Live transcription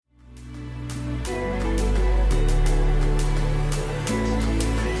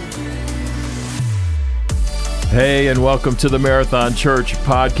Hey, and welcome to the Marathon Church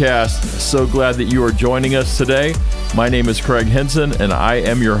podcast. So glad that you are joining us today. My name is Craig Henson, and I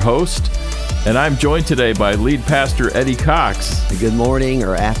am your host. And I'm joined today by lead pastor Eddie Cox. Good morning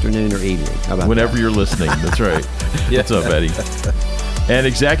or afternoon or evening. How about Whenever that? you're listening. That's right. What's up, Eddie? And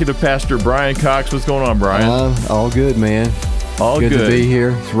executive pastor Brian Cox. What's going on, Brian? All good, man. All good good to be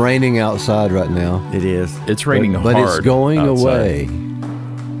here. It's raining outside right now. It is. It's raining hard. But it's going outside. away.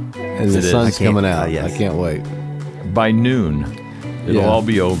 And the It is. sun's coming out. Yes. I can't wait. By noon, it'll Yeah. all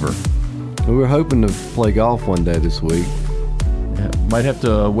be over. We were hoping to play golf one day this week. Yeah, might have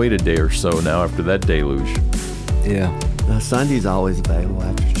to wait a day or so now after that deluge. Yeah. Sunday's always available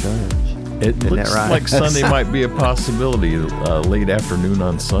after church. It Isn't looks that right? like Sunday might be a possibility, late afternoon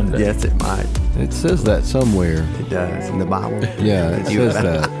on Sunday. Yes, it might. It says that somewhere. It does in the Bible. Yeah, it says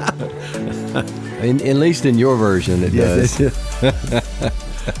that. At least in your version, it does.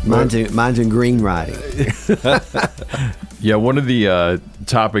 Mine's in green writing. Yeah, one of the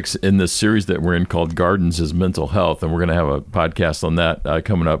topics in this series that we're in called Gardens is mental health, and we're going to have a podcast on that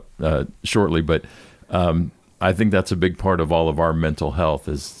coming up shortly. But I think that's a big part of all of our mental health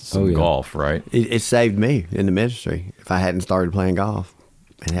is some golf, right? It saved me in the ministry. If I hadn't started playing golf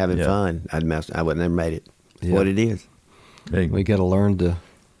and having Yeah. fun, I would have never made it. It's Yeah. what it is. Hey, We got to learn to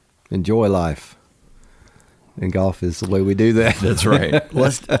enjoy life. And golf is the way we do that. that's right. Well,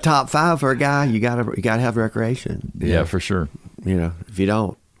 it's top 5 for a guy. You gotta have recreation. Yeah, for sure. You know, if you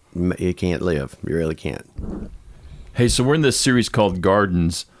don't, you can't live. You really can't. Hey, so we're in this series called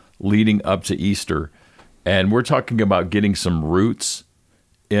Gardens leading up to Easter, and we're talking about getting some roots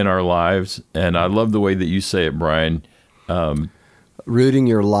in our lives. And I love the way that you say it, Brian. Rooting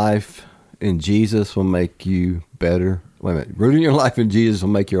your life in Jesus will make you better. Wait a minute. Rooting your life in Jesus will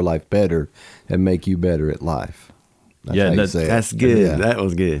make your life better and make you better at life. That's Yeah, how and you that's- say it. That's good. Yeah. That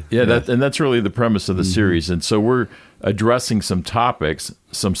was good. Yeah, that's really the premise of the series. And so we're addressing some topics,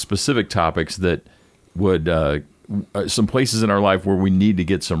 some specific topics that would, some places in our life where we need to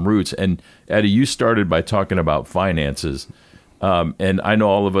get some roots. And Eddie, you started by talking about finances. And I know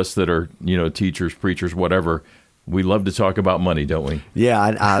all of us that are, teachers, preachers, whatever, we love to talk about money, don't we? Yeah,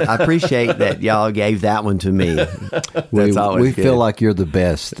 I appreciate that y'all gave that one to me. That's always we good. feel like you're the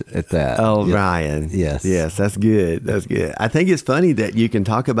best at that. Oh, Yeah. Ryan. Yes. Yes, that's good. That's good. I think it's funny that you can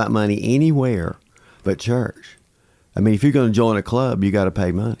talk about money anywhere but church. I mean, if you're going to join a club, you got to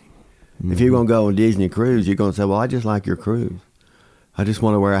pay money. If you're going to go on Disney cruise, you're going to say, well, I just like your cruise. I just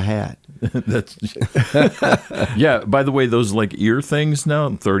want to wear a hat. That's yeah. By the way, those like ear things now,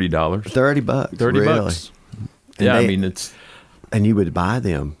 $30. $30. $30. Really. And Yeah, I they- mean it's And you would buy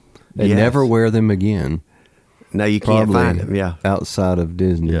them. And Yes. never wear them again. No, you can't Probably find them. Yeah. outside of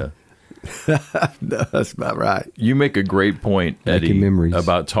Disney. yeah. No, that's about right. You make a great point, Eddie, Making memories.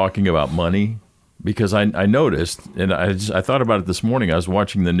 about talking about money, because I noticed, and I thought about it this morning. I was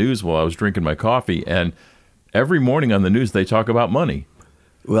watching the news while I was drinking my coffee, and every morning on the news they talk about money,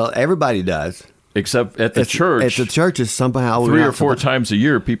 Well, everybody does. except at the At church. the churches, somehow 3 or 4 times a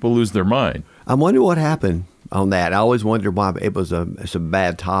year, people lose their mind. I wonder what happened on that. I always wondered why it's a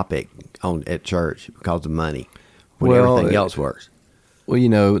bad topic at church because of money when Well, everything else works. Well,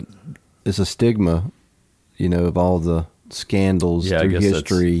 it's a stigma, of all the scandals Yeah, I through guess that's-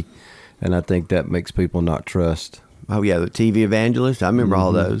 history. And I think that makes people not trust. Oh yeah, the TV evangelists. I remember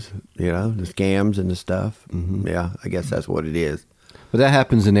all Mm-hmm. those. The scams and the stuff. Yeah, I guess that's what it is. But that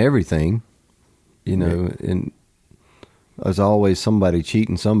happens in everything, and there's always somebody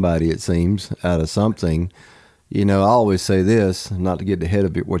cheating somebody, it seems, out of something. I always say this, not to get ahead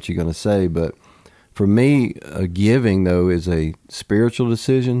of what you're going to say, but for me, giving, though, is a spiritual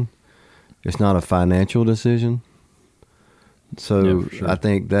decision. It's not a financial decision. So Yeah, for sure. I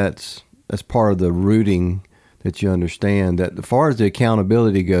think that's part of the rooting that you understand. That as far as the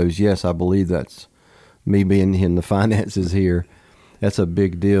accountability goes, yes, I believe that's me being in the finances here. That's a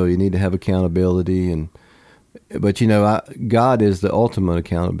big deal. You need to have accountability, but God is the ultimate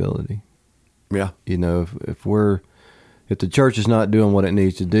accountability. Yeah. If the church is not doing what it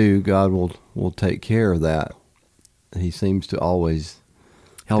needs to do, God will take care of that. He seems to always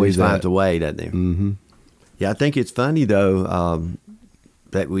He always do that. finds a way, doesn't he? Mm-hmm. Yeah, I think it's funny though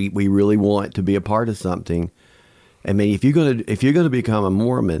that we really want to be a part of something. I mean, if you're gonna become a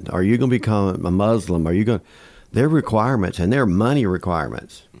Mormon, or you're gonna become a Muslim, there are requirements, and there are money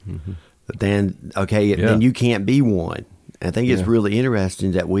requirements. Mm-hmm. But then then you can't be one. I think it's Yeah. really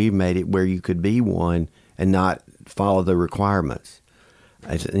interesting that we've made it where you could be one and not follow the requirements.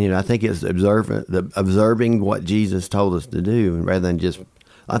 I think it's observing what Jesus told us to do, rather than just.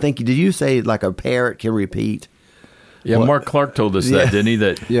 I think, did you say like a parrot can repeat? Yeah, Well, Mark Clark told us that, didn't he?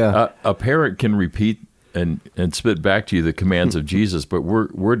 That Yeah. a parrot can repeat and spit back to you the commands of Jesus, but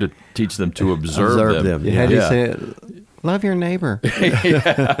we're to teach them to observe them. How do you say it? Love your neighbor.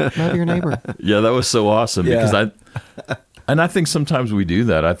 Love your neighbor. Yeah, that was so awesome because I think sometimes we do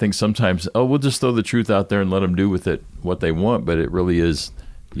that. I think sometimes, we'll just throw the truth out there and let them do with it what they want, but it really is,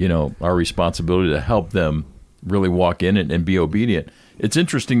 our responsibility to help them really walk in it and be obedient. It's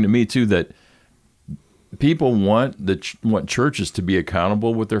interesting to me too that people want churches to be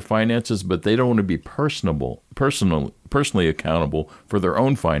accountable with their finances, but they don't want to be personally accountable for their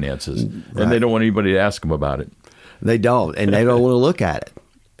own finances, right. And they don't want anybody to ask them about it. They don't, and they don't want to look at it.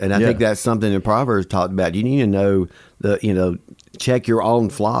 And I think that's something in Proverbs talked about. You need to know check your own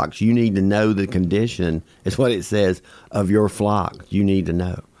flocks. You need to know the condition. It's what it says of your flock. You need to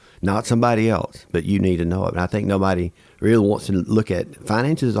know, not somebody else, but you need to know it. And I think nobody really wants to look at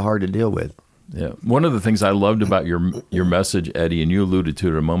finances. Are hard to deal with. Yeah, one of the things I loved about your message, Eddie, and you alluded to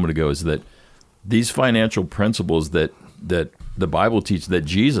it a moment ago, is that these financial principles that the Bible teaches, that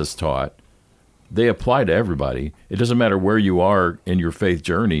Jesus taught, they apply to everybody. It doesn't matter where you are in your faith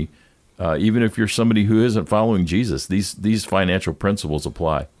journey, even if you're somebody who isn't following Jesus. These financial principles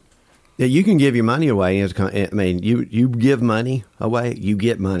apply. Yeah, you can give your money away. You give money away, you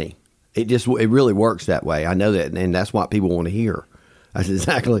get money. It really works that way. I know that, and that's what people want to hear. That's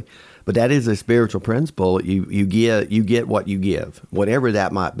exactly. But that is a spiritual principle. You get what you give, whatever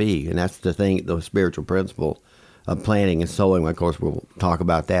that might be, and that's the spiritual principle of planting and sowing. Of course, we'll talk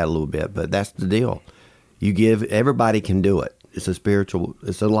about that a little bit, but that's the deal. You give. Everybody can do it. It's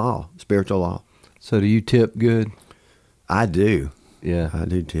a law, spiritual law. So, do you tip good? I do. Yeah, I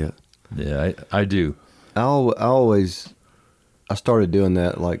do tip. Yeah, I do. I started doing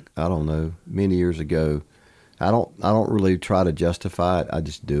that many years ago. I don't really try to justify it. I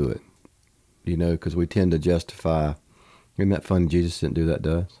just do it. Because we tend to justify. Isn't that funny? Jesus didn't do that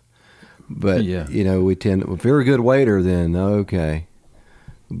to us. But, we tend to, if you're a good waiter, then okay.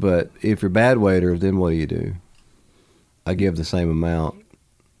 But if you're a bad waiter, then what do? I give the same amount,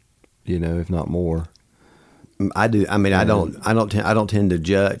 if not more. I do. I mean, I don't tend to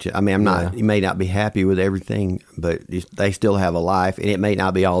judge. I mean, I'm not. You may not be happy with everything, but they still have a life, and it may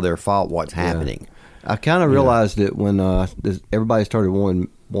not be all their fault what's happening. I kind of realized it when everybody started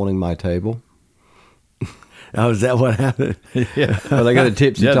wanting my table. Oh, is that what happened? Yeah. Well, they got a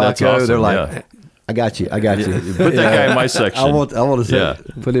tipsy taco. Awesome. They're like, I got you. Put that guy in my section. I want to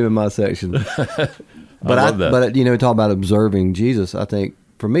put him in my section. But I love that. Talk about observing Jesus. I think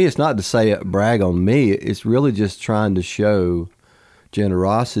for me, it's not to brag on me. It's really just trying to show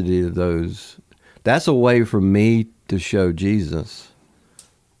generosity to those. That's a way for me to show Jesus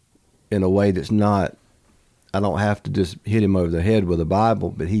in a way that's not. I don't have to just hit him over the head with a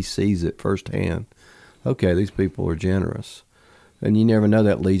Bible, but he sees it firsthand. Okay, these people are generous. And you never know,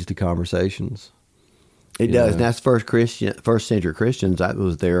 that leads to conversations. It does. And that's first century Christians. That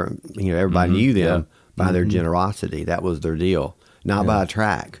was their, everybody knew them by their generosity. That was their deal. Not by a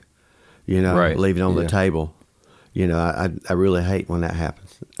track, leaving on the table. I really hate when that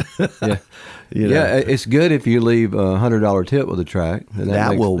happens. It's good if you leave a $100 tip with a track. And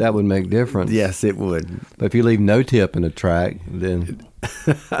that would make difference. Yes, it would. But if you leave no tip in a track, then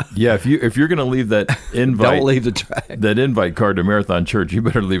if you're going to leave that invite, don't leave the track. That invite card to Marathon Church, you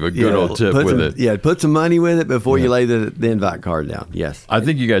better leave a good old tip with it. Yeah, put some money with it before you lay the invite card down. Yes, I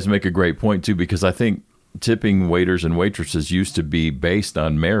think you guys make a great point too, because I think tipping waiters and waitresses used to be based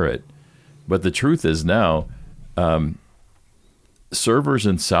on merit, but the truth is now, servers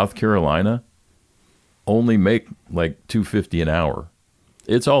in South Carolina only make like $2.50 an hour.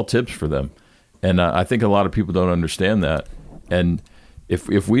 It's all tips for them, and I think a lot of people don't understand that. And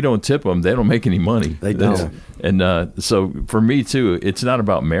if we don't tip them, they don't make any money. They don't. And so for me too, it's not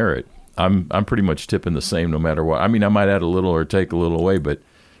about merit. I'm pretty much tipping the same no matter what. I mean, I might add a little or take a little away, but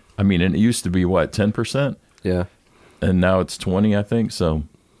I mean, and it used to be 10%. Yeah, and now it's 20, I think. So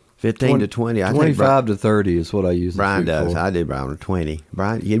 15 to 20. 25 to 30 is what I use. Brian does. I do Brian 20.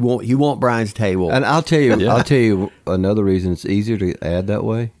 Brian, you want Brian's table. And I'll tell you, I'll tell you another reason it's easier to add that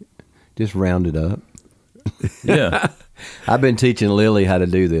way. Just round it up. Yeah. I've been teaching Lily how to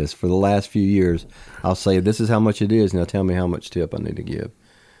do this for the last few years. I'll say, this is how much it is, and now tell me how much tip I need to give.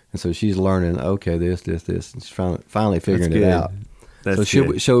 And so she's learning, okay, this, and she's finally figuring it out. That's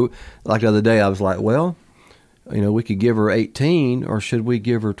so like the other day, I was like, well, we could give her 18, or should we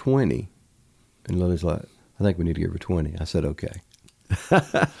give her 20? And Lily's like, I think we need to give her 20. I said, okay.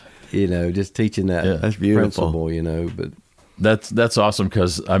 Just teaching that that's beautiful. principle, but that's awesome,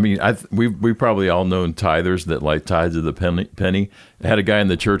 because I mean, we probably all known tithers that like tithes of the penny. I had a guy in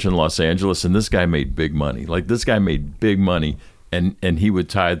the church in Los Angeles, and this guy made big money. Like, this guy made big money and he would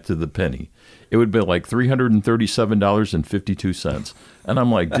tithe to the penny. It would be like $337.52. And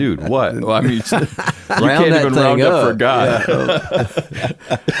I'm like, dude, what? Well, I mean, you can't even round up for God. Yeah.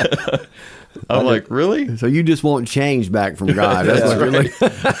 I'm like, really? So you just want change back from God. That's what really.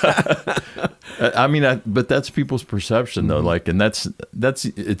 I mean, but that's people's perception, though. Like, and that's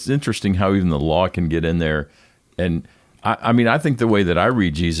it's interesting how even the law can get in there. And I mean, I think the way that I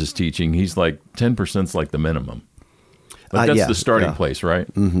read Jesus' teaching, he's like 10% is like the minimum. Like that's the starting place, right?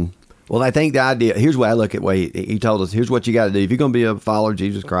 Mm-hmm. Well, I think the idea, here's what I look at, he told us, here's what you got to do. If you're going to be a follower of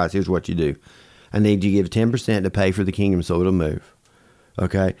Jesus Christ, here's what you do. I need you to give 10% to pay for the kingdom so it'll move.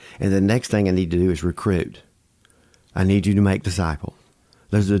 Okay? And the next thing I need to do is recruit. I need you to make disciples.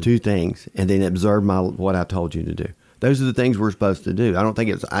 Those are the two things. And then observe what I told you to do. Those are the things we're supposed to do.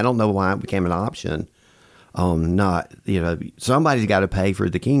 I don't know why it became an option. Somebody's got to pay for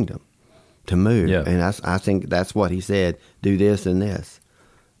the kingdom to move. Yeah. And I think that's what he said. Do this and this.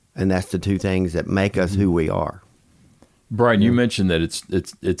 And that's the two things that make us who we are. Brian, you mentioned that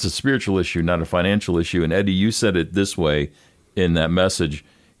it's a spiritual issue, not a financial issue. And Eddie, you said it this way in that message.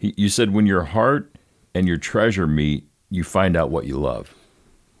 You said, when your heart and your treasure meet, you find out what you love.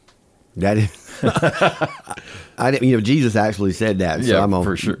 That is, Jesus actually said that. So I'm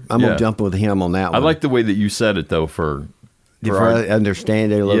for sure. I'm gonna jump with him on that one. I like the way that you said it, though, for I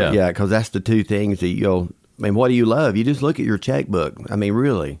understand it a little. Yeah, because that's the two things that what do you love? You just look at your checkbook. I mean,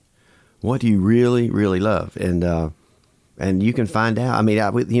 really, what do you really, really love? And you can find out. I mean,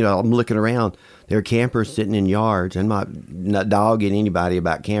 I'm looking around. There are campers sitting in yards. I'm not dogging anybody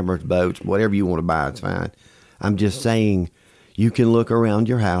about campers, boats, whatever you want to buy. It's fine. I'm just saying, you can look around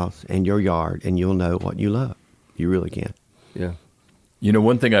your house and your yard, and you'll know what you love. You really can. Yeah.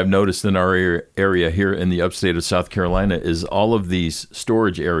 One thing I've noticed in our area here in the upstate of South Carolina is all of these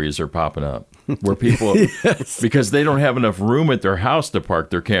storage areas are popping up where people, because they don't have enough room at their house to park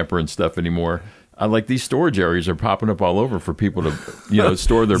their camper and stuff anymore. These storage areas are popping up all over for people to,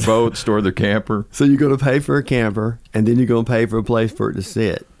 store their boat, store their camper. So you're going to pay for a camper, and then you're going to pay for a place for it to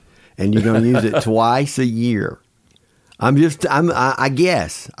sit, and you're going to use it twice a year. I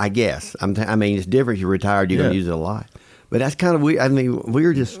guess. I mean, it's different. If you're retired, you're going to use it a lot. But that's kind of weird. I mean,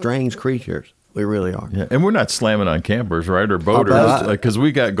 we're just strange creatures. We really are. Yeah, and we're not slamming on campers, right, or boaters, because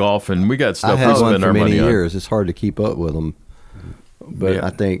we got golf and we got stuff we spend our money on. I had one for many years. It's hard to keep up with them. But I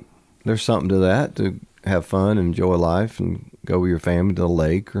think there's something to that, to have fun, enjoy life, and go with your family to the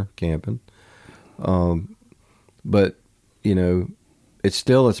lake or camping. But, it's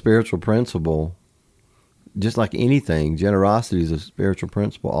still a spiritual principle. Just like anything, generosity is a spiritual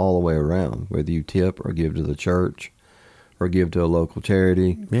principle all the way around, whether you tip or give to the church or give to a local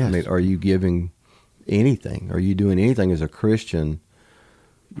charity. Yes. I mean, are you giving anything? Are you doing anything as a Christian,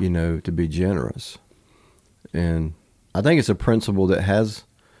 to be generous? And I think it's a principle that has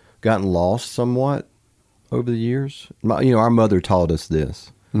gotten lost somewhat over the years. Our mother taught us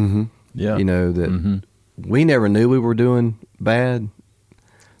this. Mm-hmm. Yeah. That we never knew we were doing bad.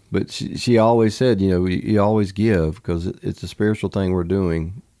 But she always said, you always give because it's a spiritual thing we're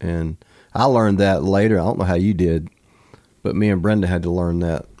doing. And I learned that later. I don't know how you did, but me and Brenda had to learn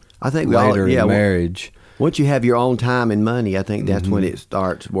that. I think later in marriage. Once you have your own time and money, I think that's when it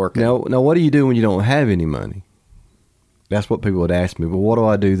starts working. Now, what do you do when you don't have any money? That's what people would ask me. Well, what do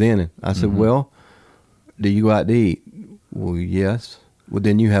I do then? I said, well, do you go out to eat? Well, yes. Well,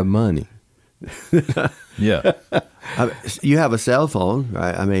 then you have money. Yeah. You have a cell phone,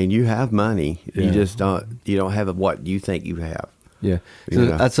 right? I mean, you have money. Yeah. You just don't have what you think you have. Yeah.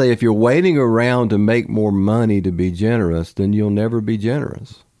 So I'd say if you're waiting around to make more money to be generous, then you'll never be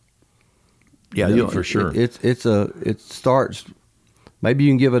generous. Yeah, for sure. It starts, maybe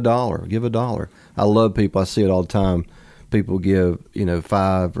you can give $1. Give $1. I love people. I see it all the time. People give,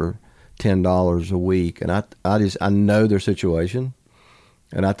 $5 or $10 a week. And I know their situation.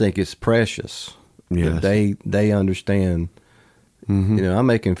 And I think it's precious. Yes. They understand. I'm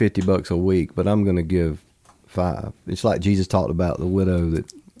making $50 a week, but I'm going to give $5. It's like Jesus talked about the widow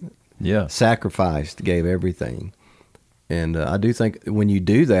that sacrificed, gave everything. And I do think when you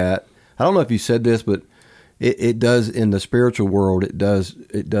do that, I don't know if you said this, but it does in the spiritual world. It does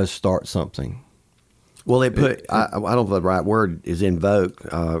start something. Well, I don't know if the right word is invoke.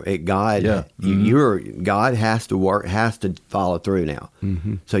 God has to follow through now.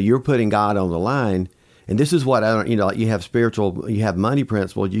 Mm-hmm. So you're putting God on the line, and this is what you have you have money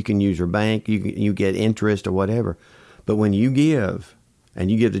principles. You can use your bank, you get interest or whatever, but when you give,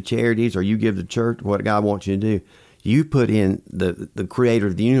 and you give to charities or you give to church, what God wants you to do, you put in the Creator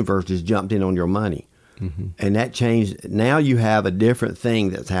of the universe has jumped in on your money, and that changed. Now you have a different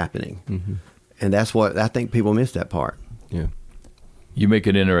thing that's happening. And that's what I think people miss that part. Yeah. You make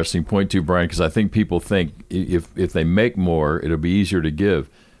an interesting point too, Brian, because I think people think if they make more, it'll be easier to give.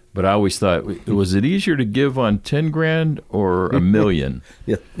 But I always thought, was it easier to give on 10 grand or $1 million?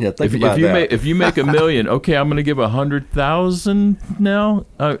 Yeah, think If about you that. if you make $1 million, okay, I'm going to give 100,000 now.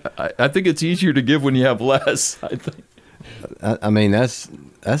 I think it's easier to give when you have less. I think. I mean, that's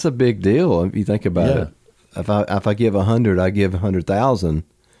a big deal if you think about Yeah. it. If I give 100, I give 100,000.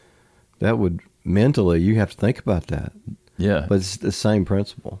 That would mentally, you have to think about that. Yeah, But it's the same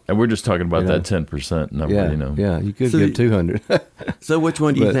principle. and we're just talking about You know. that 10% number. Yeah, You know, yeah. You could So give 200. That's So which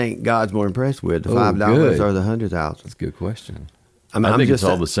one do you But- think God's more impressed with, the Oh, $5 good. or the 100,000? a good question. I think it's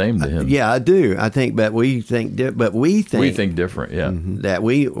all the same to him. Yeah, I do. I think, but we think we think different. Yeah, that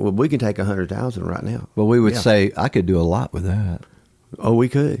we can take 100,000 right now. Well, we would Yeah. say I could do a lot with that. Oh, we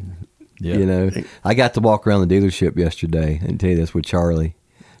could. yeah. You know, I got to walk around the dealership yesterday and tell you this with Charlie.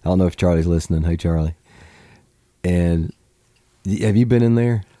 I don't know if Charlie's listening. Hey, Charlie. And have you been in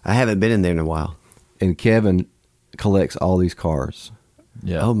there? I haven't been in there in a while. And Kevin collects all these cars.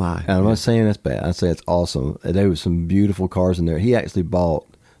 yeah. Oh my! And I'm not saying that's bad. I say it's awesome. And there was some beautiful cars in there. He actually bought.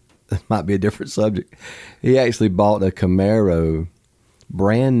 This might be a different subject. He actually bought a Camaro,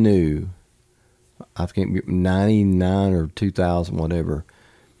 brand new. I think 99 or 2000, whatever,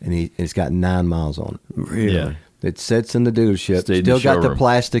 and it's got 9 miles on it. Really? Yeah. It sits in the dealership. Stayed in the Still got the showroom.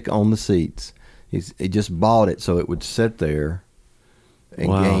 plastic on the seats. He just bought it so it would sit there and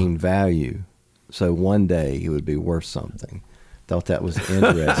Wow. gain value. So one day it would be worth something. Thought that was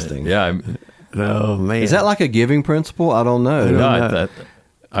interesting. Yeah, Oh man! Is that like a giving principle? I don't know.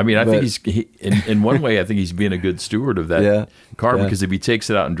 I mean, I But- think in one way, I think he's being a good steward of that Yeah, car yeah. because if he takes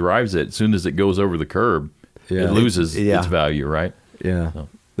it out and drives it, as soon as it goes over the curb, Yeah. it loses Yeah. its value, right? Yeah. Oh.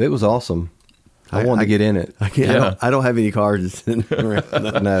 It was awesome. I wanted to get in it. I can't. Yeah. I don't have any cars.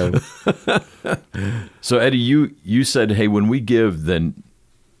 around. No. So Eddie, you said, hey, when we give, then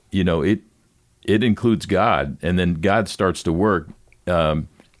it includes God, and then God starts to work.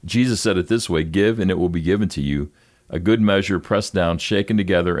 Jesus said it this way: "Give, and it will be given to you. A good measure, pressed down, shaken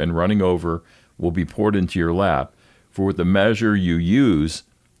together, and running over, will be poured into your lap. For with the measure you use,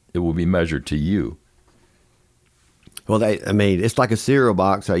 it will be measured to you." Well, I mean, it's like a cereal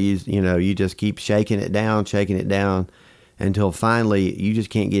box. I use, you just keep shaking it down until finally you just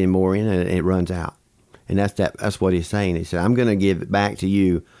can't get any more in it and it runs out. And that's what he's saying. He said, I'm going to give it back to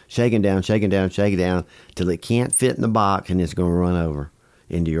you, shaking down till it can't fit in the box and it's going to run over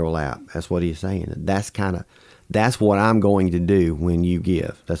into your lap. That's what he's saying. That's what I'm going to do when you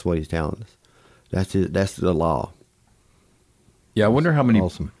give. That's what he's telling us. That's the law. Yeah, I wonder how many.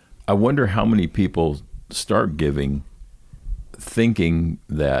 Awesome. I wonder how many people start giving, thinking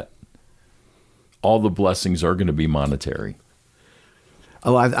that all the blessings are going to be monetary.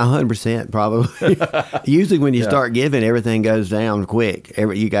 Oh, 100% probably. Usually when you start giving, everything goes down quick.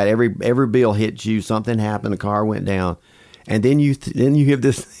 Every bill hits you. Something happened. The car went down, and then you have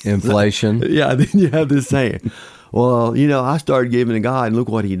this Inflation. Yeah, then you have this saying, "Well, I started giving to God, and look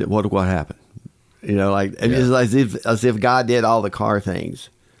what he did. What happened." It's as if God did all the car things.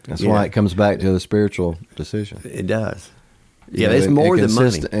 That's why Yeah. it comes back to the spiritual decision. It does. You Yeah, know, it's and- more and than money.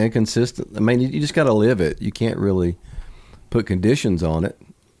 consistent, and consistent. I mean, you just got to live it. You can't really put conditions on it.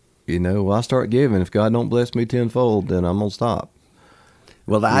 Well, I start giving. If God don't bless me tenfold, then I'm gonna stop.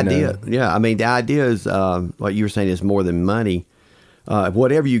 Well, the idea, I mean, the idea is what you were saying is more than money.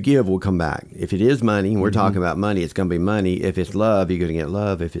 Whatever you give will come back. If it is money, and we're talking about money, it's going to be money. If it's love, you're going to get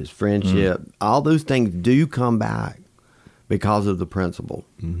love. If it's friendship, all those things do come back because of the principle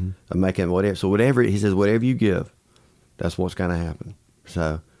of making whatever. So whatever he says, whatever you give, that's what's going to happen.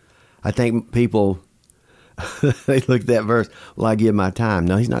 So I think people they look at that verse. Well, I give my time.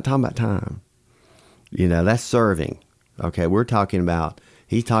 No, he's not talking about time. That's serving. Okay, he's talking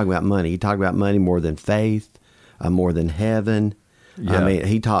about money. He talked about money more than faith, more than heaven. Yeah. I mean,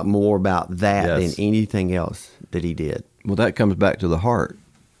 he talked more about that Yes. than anything else that he did. Well, that comes back to the heart.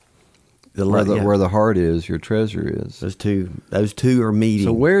 The Where love, where the heart is, your treasure is. those two are meeting.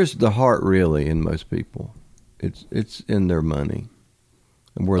 So where's the heart really in most people? It's in their money,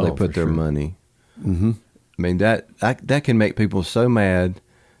 and where they Oh, put for their sure. money. Mm-hmm. I mean that can make people so mad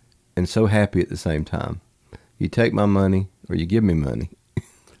and so happy at the same time. You take my money or you give me money.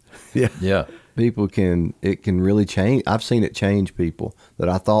 yeah, Yeah, It can really change. I've seen it change people that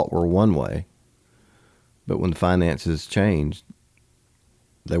I thought were one way, but when the finances changed,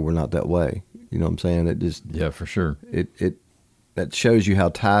 they were not that way. You know what I'm saying? It just yeah, for sure. that shows you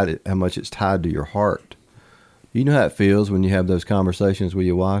how much it's tied to your heart. You know how it feels when you have those conversations with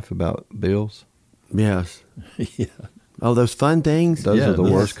your wife about bills? yes. Yeah. Oh, those fun things. Those Yeah, are the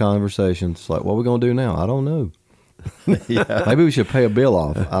those- worst conversations. It's like, what are we going to do now? I don't know. Maybe we should pay a bill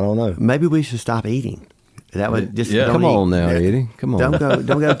off. I don't know. Maybe we should stop eating. That would just Yeah. don't Come eat. on now, Eddie. Come on. Don't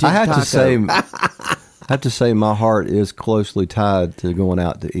go to I have taco. to say, my heart is closely tied to going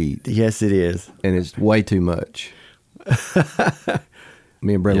out to eat, Yes, it is. and it's way too much.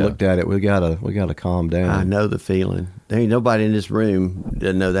 Me and Brent Yeah. looked at it. We gotta calm down. I know the feeling. There ain't nobody in this room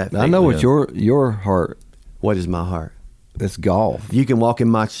that know that feeling. I know what your heart. What is my heart? It's golf. You can walk in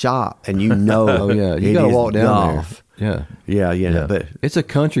my shop and you know. Oh yeah, you it gotta is walk down golf. there. Yeah, Yeah. But It's a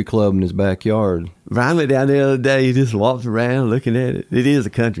country club in his backyard. Ryan went down there the other day. He just walked around looking at it. It is a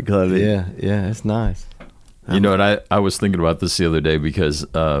country club. Yeah, it's nice. You know, and I was thinking about this the other day because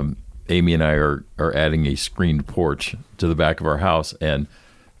Amy and I are adding a screened porch to the back of our house, and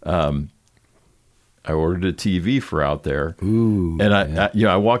I ordered a TV for out there. Ooh, And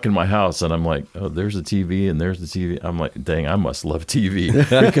I walk in my house and I'm like, oh, there's a TV and there's the TV. I'm like, dang, I must love TV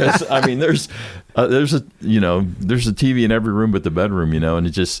because I mean, there's a TV in every room but the bedroom, and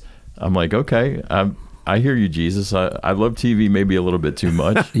it just, I'm like, okay, I hear you, Jesus. I love TV maybe a little bit too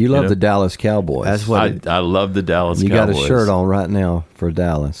much. You love know? the Dallas Cowboys. That's what I love the Dallas you Cowboys. got a shirt on right now for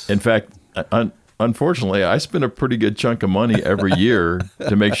Dallas. In fact, unfortunately, I spend a pretty good chunk of money every year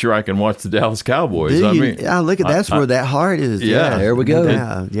to make sure I can watch the Dallas Cowboys. Do I you? mean, Yeah, look at that's where that heart is. Yeah, there we go.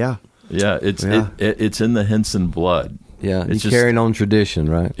 Yeah. yeah, it's in the Henson blood. Yeah, It's he's just- carrying on tradition,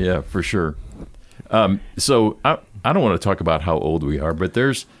 right? Yeah, for sure. So I don't want to talk about how old we are, but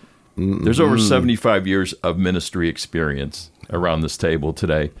there's over 75 years of ministry experience around this table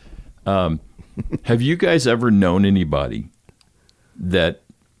today. Have you guys ever known anybody that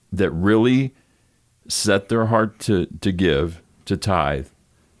really set their heart to give, to tithe,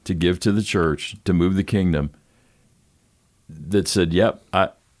 to give to the church, to move the kingdom, that said, yep, I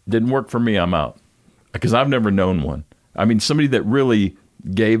didn't work for me, I'm out? Because I've never known one. I mean, somebody that really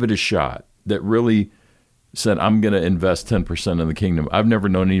gave it a shot, that really said, I'm going to invest 10% in the kingdom. I've never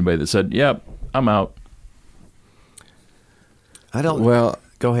known anybody that said, yep, I'm out. I don't. Well,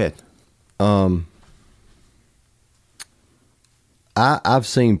 Go ahead. I've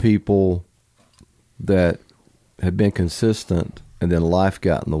seen people that have been consistent, and then life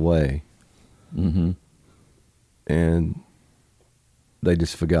got in the way, and they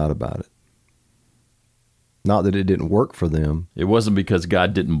just forgot about it. Not that it didn't work for them. It wasn't because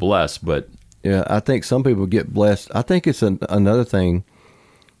God didn't bless, but Yeah, I think some people get blessed. I think it's another thing.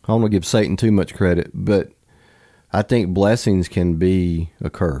 I don't want to give Satan too much credit, but I think blessings can be a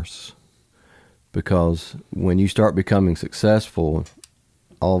curse, because when you start becoming successful,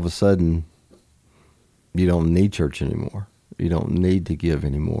 all of a sudden you don't need church anymore. You don't need to give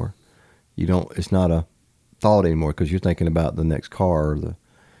anymore. It's not a thought anymore, because you're thinking about the next car or the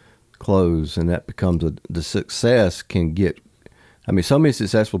clothes, and that becomes the success can get. I mean, so many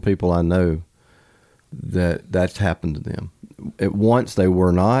successful people I know that's happened to them. At once they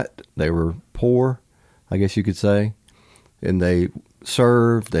were poor, I guess you could say, and they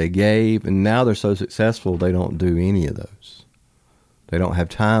served, they gave, and now they're so successful they don't do any of those. They don't have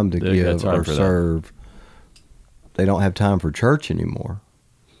time to They ain't got give time or for that. serve. They don't have time for church anymore.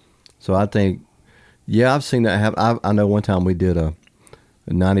 So I think, yeah, I've seen that happen. I know one time we did a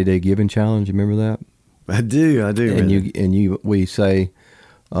 90-day giving challenge. You remember that? I do. And we say,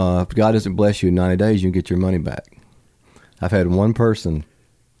 if God doesn't bless you in 90 days, you can get your money back. I've had one person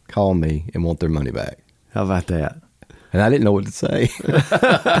call me and want their money back, How about that? and I didn't know what to say.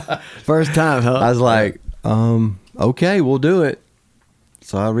 First time, huh? I was like, okay, we'll do it.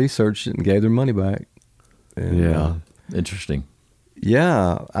 So I researched it and gave their money back. And, Yeah. interesting.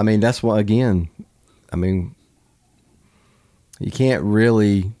 yeah, I mean, that's why, again, I mean, you can't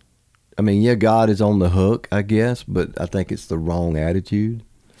really, I mean, yeah, God is on the hook, I guess, but I think it's the wrong attitude.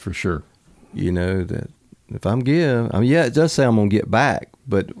 For sure. You know, that if I'm yeah, it does say I'm going to get back,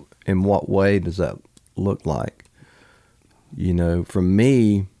 but in what way does that look like? You know, for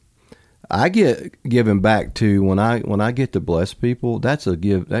me, I get given back to when I get to bless people.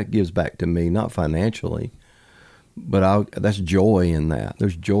 That gives back to me, not financially, but that's joy in that.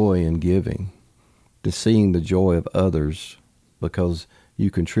 There's joy in giving, to seeing the joy of others because you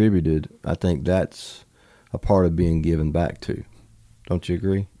contributed. I think that's a part of being given back to. Don't you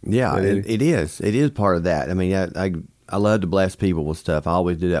agree? Yeah, Eddie? it is. It is part of that. I mean, I love to bless people with stuff. I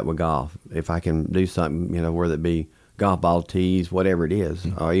always do that with golf. If I can do something, whether it be golf ball tees, whatever it is,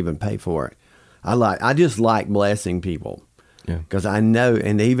 or even pay for it. I just like blessing people. Yeah. Because I know,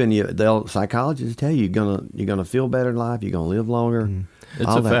 and even psychologists tell you you're gonna feel better in life. You're gonna live longer. It's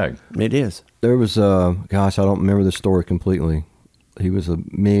all a that. fact. It is. There was I don't remember the story completely. He was a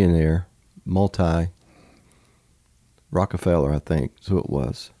millionaire, Rockefeller, I think, is who it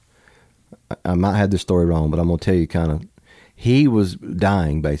was. I might have this story wrong, but I'm going to tell you kind of, he was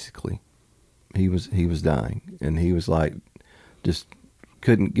dying basically. He was dying, and he was like, just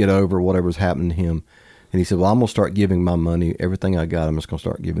couldn't get over whatever was happening to him. And he said, well, I'm going to start giving my money, everything I got, I'm just going to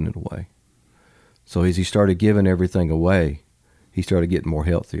start giving it away. So as he started giving everything away, he started getting more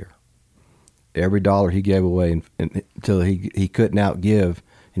healthier. Every dollar he gave away until he couldn't outgive,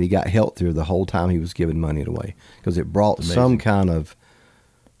 and he got healthier the whole time he was giving money away, because it brought some kind of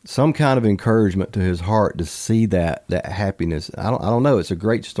encouragement to his heart to see that happiness. I don't know. It's a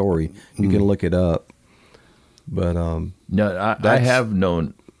great story. You can look it up. But no, I have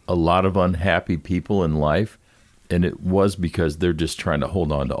known a lot of unhappy people in life, and it was because they're just trying to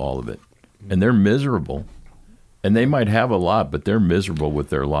hold on to all of it, and they're miserable. And they might have a lot, but they're miserable with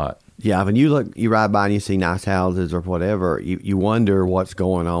their lot. Yeah, when you ride by and you see nice houses or whatever, you wonder what's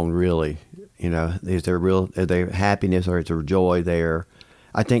going on really. Is there happiness or is there joy there?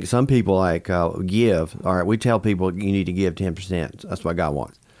 I think some people give. All right, we tell people you need to give 10%. That's what God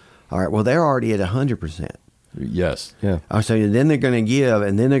wants. All right, well, they're already at 100%. Yes. yeah, So then they're going to give,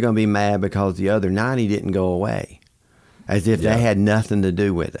 and then they're going to be mad because the other 90 didn't go away, as if they had nothing to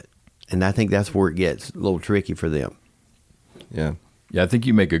do with it. And I think that's where it gets a little tricky for them. yeah. Yeah, I think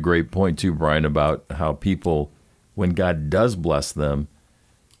you make a great point too, Brian, about how people, when God does bless them,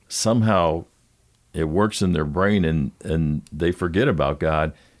 somehow it works in their brain and they forget about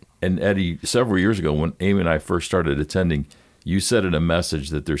God. And Eddie, several years ago when Amy and I first started attending, you said in a message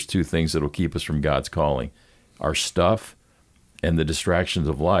that there's two things that will keep us from God's calling: our stuff and the distractions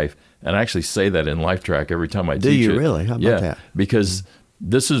of life. And I actually say that in Life Track every time I teach it. Do you really? How about that? Because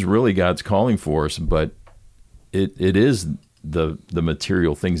this is really God's calling for us, but it is the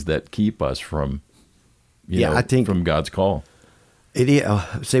material things that keep us from, I think from God's call. it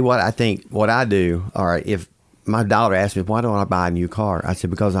is. See what I think. What I do. All right, if my daughter asks me why don't I buy a new car, I said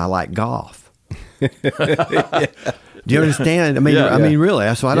because I like golf. Do you understand? I mean,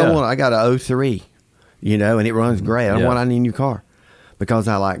 really. So I don't want. I got a 03, and it runs great. I don't want. I need a new car because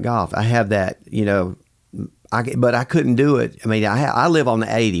I like golf. I have that. But I couldn't do it. I mean, I live on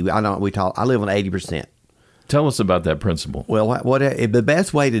the 80. I live on 80%. Tell us about that principle. Well, the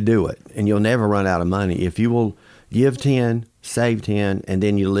best way to do it, and you'll never run out of money, if you will give 10, save 10, and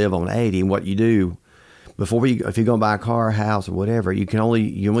then you live on 80. And what you do if you're going to buy a car, a house, or whatever, you're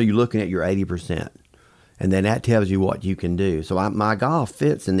only looking at your 80%, and then that tells you what you can do. So my golf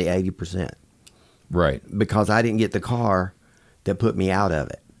fits in the 80%, Right. because I didn't get the car that put me out of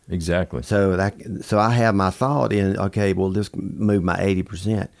it. Exactly. So I have my thought in, okay, well, just move my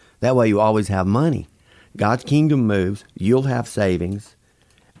 80%. That way you always have money. God's kingdom moves, you'll have savings,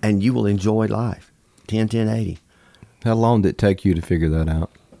 and you will enjoy life. 10, 10, 80. How long did it take you to figure that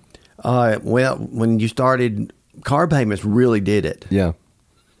out? Well, when you started, car payments really did it. Yeah.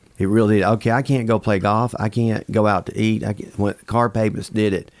 It really did. Okay, I can't go play golf. I can't go out to eat. Car payments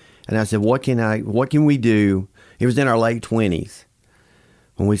did it. And I said, what can we do? It was in our late 20s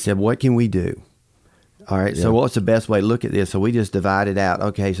when we said, what can we do? All right, so what's the best way to look at this? So we just divided out,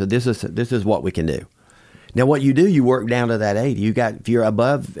 okay, so this is what we can do. Now, what you do, you work down to that 80. If you're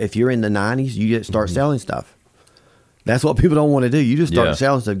in the 90s, you just start selling stuff. That's what people don't want to do. You just start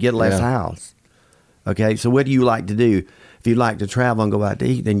selling stuff, get less house. Okay, so what do you like to do? If you like to travel and go out to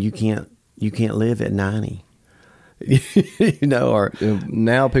eat, then you can't live at 90. Or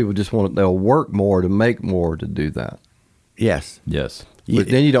now people just they'll work more to make more to do that. Yes. But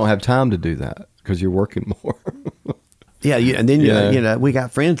then you don't have time to do that because you're working more. Yeah, and then we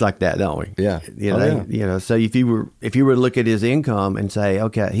got friends like that, don't we? Yeah. So if you were to look at his income and say,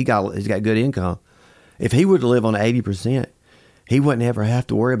 okay, he's got good income. If he were to live on 80%, he wouldn't ever have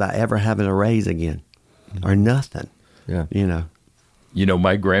to worry about ever having a raise again or nothing. Yeah.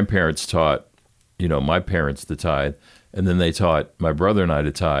 My grandparents taught, my parents to tithe, and then they taught my brother and I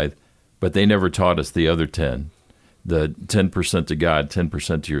to tithe, but they never taught us the other 10, the 10% to God,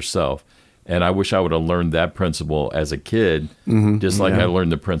 10% to yourself. And I wish I would have learned that principle as a kid, just like I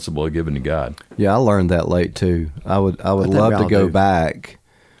learned the principle of giving to God. Yeah, I learned that late too. I would love to go back,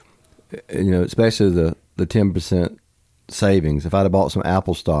 especially the 10% savings. If I'd have bought some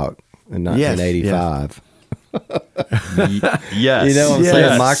Apple stock in 1985. Yes. You know what I'm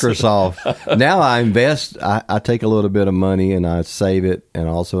saying? Microsoft. Now I invest. I take a little bit of money and I save it and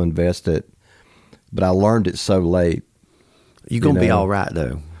also invest it. But I learned it so late. You're going to be all right,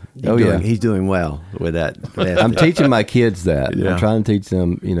 though. He's doing well with that. I'm teaching my kids that. Yeah. I'm trying to teach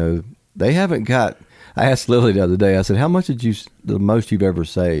them, they haven't got. I asked Lily the other day, I said, how much the most you've ever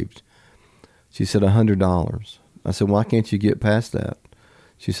saved? She said, $100. I said, why can't you get past that?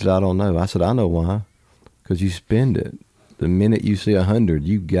 She said, I don't know. I said, I know why. Because you spend it. The minute you see 100,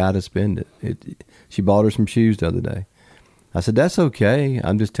 you got to spend it. She bought her some shoes the other day. I said, that's okay.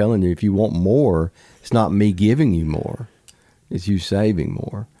 I'm just telling you, if you want more, it's not me giving you more. It's you saving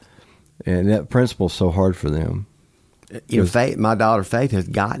more. And that principle's so hard for them. You know, Faith, my daughter Faith has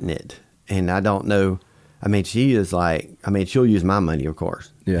gotten it. And I don't know. I mean, she is like, I mean, she'll use my money, of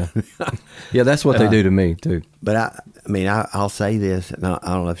course. Yeah. Yeah, that's what they do to me, too. But I'll say this, and I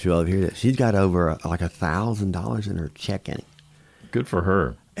don't know if she'll ever hear this. She's got over like $1,000 in her checking. Good for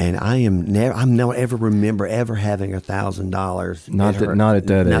her. And I don't ever remember ever having $1,000. Not at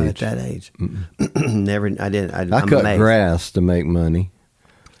that age. Not at that age. Never. I didn't. I cut grass to make money.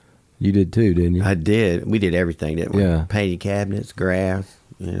 You did too, didn't you? I did. We did everything, didn't we? Yeah. Painted cabinets, grass.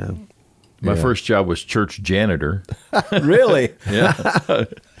 You know. My first job was church janitor. Really? Yeah.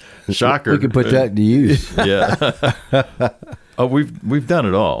 Shocker. We could put that to use. Yeah. Oh, we've done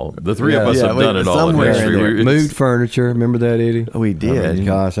it all. The three of us Yeah, have done it all. somewhere in there. It's- Moved furniture. Remember that, Eddie? We did. I mean,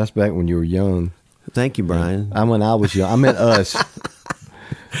 gosh, that's back when you were young. Thank you, Brian. When I was young. I meant us.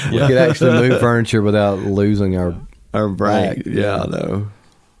 We could actually move furniture without losing our Right. Yeah. I know.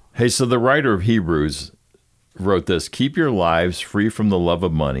 Hey, so the writer of Hebrews wrote this: keep your lives free from the love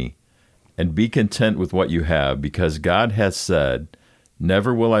of money and be content with what you have, because God has said,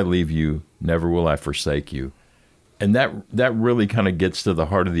 never will I leave you, never will I forsake you. And that really kind of gets to the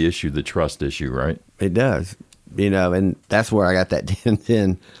heart of the issue, the trust issue, right? It does. You know, and that's where I got that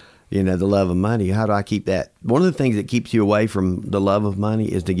 10-10, you know, the love of money. How do I keep that? One of the things that keeps you away from the love of money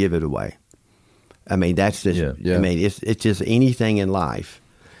is to give it away. I mean, that's just, Yeah. I mean, it's just anything in life.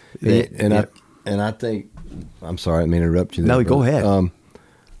 that- And I think, I'm sorry, I didn't mean to interrupt you there. No, go ahead.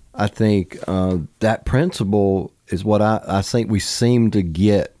 I think that principle is what I think we seem to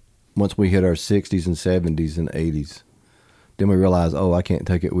get once we hit our 60s and 70s and 80s. Then we realize, oh, I can't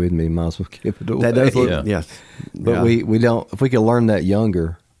take it with me. Might as well give it away. That does look, Yeah. yes. But Yeah. we don't. If we could learn that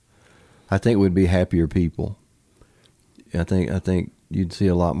younger, I think we'd be happier people. I think you'd see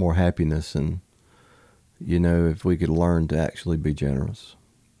a lot more happiness, and you know, if we could learn to actually be generous.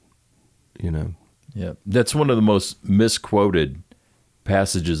 You know. Yeah. That's one of the most misquoted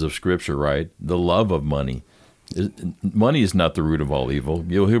passages of Scripture, right? The love of money. Money is not the root of all evil.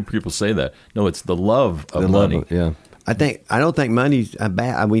 You'll hear people say that. No, it's the love of money. Yeah. I don't think money's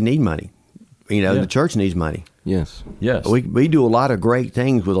bad. We need money. You know, Yeah. the church needs money. Yes. Yes. We do a lot of great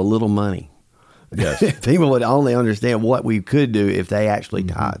things with a little money. Yes. People would only understand what we could do if they actually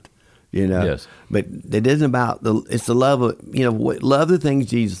tithe. You know. Yes. But it isn't about it's the love of, you know, love the things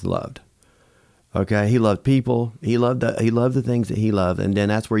Jesus loved. Okay, he loved people. He loved the things that he loved, and then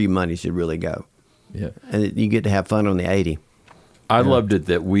that's where your money should really go. Yeah. And you get to have fun on the 80. I loved it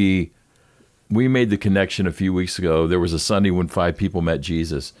that we made the connection a few weeks ago. There was a Sunday when 5 people met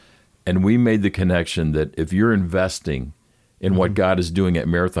Jesus, and we made the connection that if you're investing in what God is doing at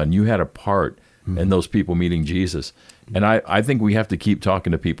Marathon, you had a part in those people meeting Jesus. And I think we have to keep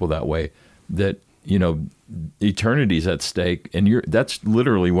talking to people that way, that, you know, eternity's at stake, and that's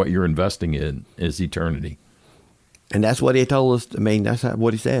literally what you're investing in, is eternity. And that's what he told us. I mean, that's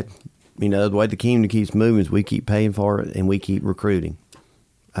what he said. You know, the way the kingdom keeps moving is we keep paying for it and we keep recruiting.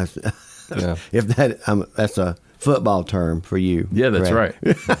 Yeah. If that's a football term for you. Yeah, that's correct?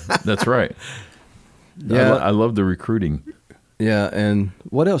 right. That's right. Yeah. I love the recruiting. Yeah. And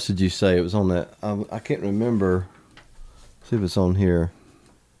what else did you say? It was on that. I can't remember. See if it's on here.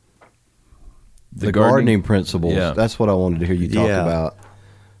 The gardening principles. Yeah. That's what I wanted to hear you talk Yeah. about.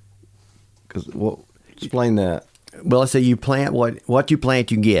 Explain that. Well, let's say you plant what you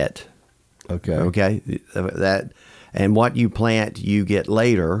plant, you get. Okay. Okay, and what you plant, you get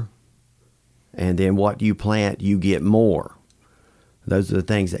later, and then what you plant, you get more. Those are the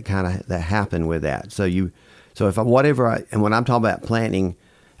things that that happen with that. So and when I'm talking about planting,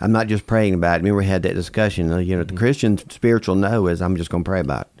 I'm not just praying about it. Remember, we had that discussion. You know, the Christian spiritual no is I'm just going to pray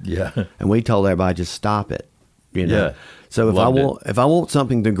about it. Yeah. And we told everybody just stop it. You know. Yeah. So Loved if I want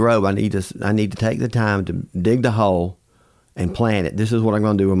something to grow, I need to take the time to dig the hole and plant it. This is what I'm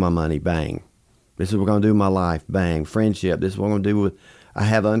going to do with my money. Bang. This is what I'm going to do with my life. Bang. Friendship. This is what I'm going to do with. I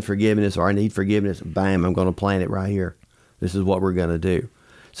have unforgiveness or I need forgiveness. Bam. I'm going to plant it right here. This is what we're going to do.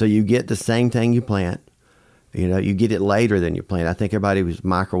 So you get the same thing you plant. You know, you get it later than you plant. I think everybody was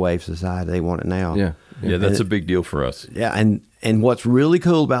microwave society. They want it now. Yeah. Yeah, that's a big deal for us. Yeah, and what's really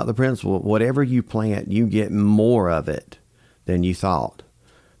cool about the principle, whatever you plant, you get more of it than you thought.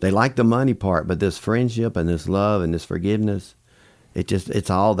 They like the money part, but this friendship and this love and this forgiveness, it's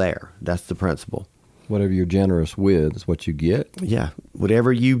all there. That's the principle. Whatever you're generous with is what you get. Yeah,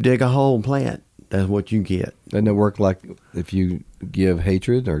 whatever you dig a hole and plant, that's what you get. Doesn't it work like if you give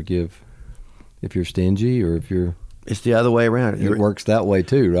hatred or if you're stingy or if you're It's the other way around. It works that way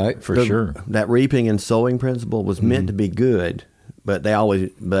too, right? For sure. That reaping and sowing principle was meant to be good, but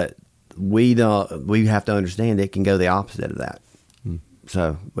we have to understand it can go the opposite of that.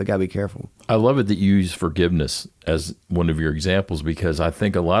 So we got to be careful. I love it that you use forgiveness as one of your examples, because I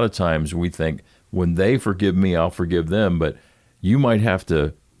think a lot of times we think when they forgive me, I'll forgive them. But you might have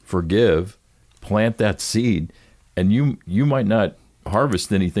to forgive, plant that seed, and you might not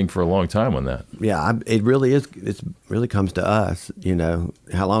harvest anything for a long time on that. Yeah, it really is. It really comes to us.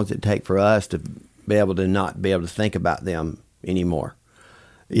 How long does it take for us to be able to not be able to think about them anymore?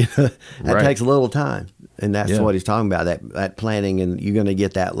 That Right. takes a little time, and that's Yeah. what he's talking about. That planning, and you're going to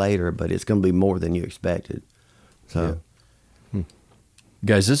get that later, but it's going to be more than you expected. So,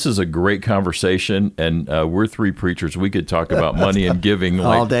 Guys, this is a great conversation, and we're three preachers. We could talk about money and giving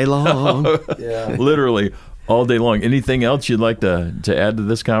all day long. literally all day long. Anything else you'd like to add to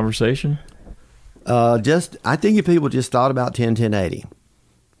this conversation? I think if people just thought about 10-10-80,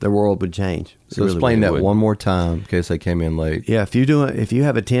 the world would change. So It really explain would. that would. one more time in case they came in late. Yeah, if you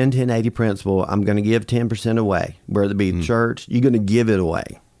have a 10-10-80 principle, I'm going to give 10% away. Whether it be church, you're going to give it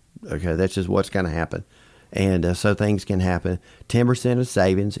away. Okay, that's just what's going to happen. And so things can happen. 10% of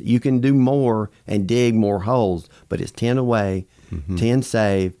savings. You can do more and dig more holes, but it's 10 away, 10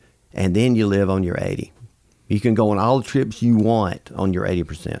 save, and then you live on your 80. You can go on all the trips you want on your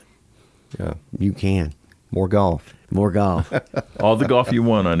 80%. Yeah. You can. More golf. More golf. All the golf you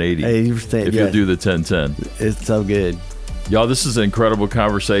want on 80. 80%. If yeah. you'll do the 10-10. It's so good. Y'all, this is an incredible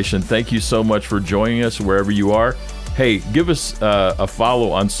conversation. Thank you so much for joining us wherever you are. Hey, give us a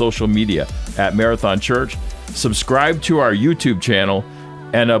follow on social media at Marathon Church. Subscribe to our YouTube channel.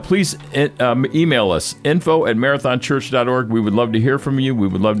 And please email us, info@marathonchurch.org. We would love to hear from you. We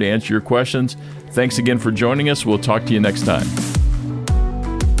would love to answer your questions. Thanks again for joining us. We'll talk to you next time.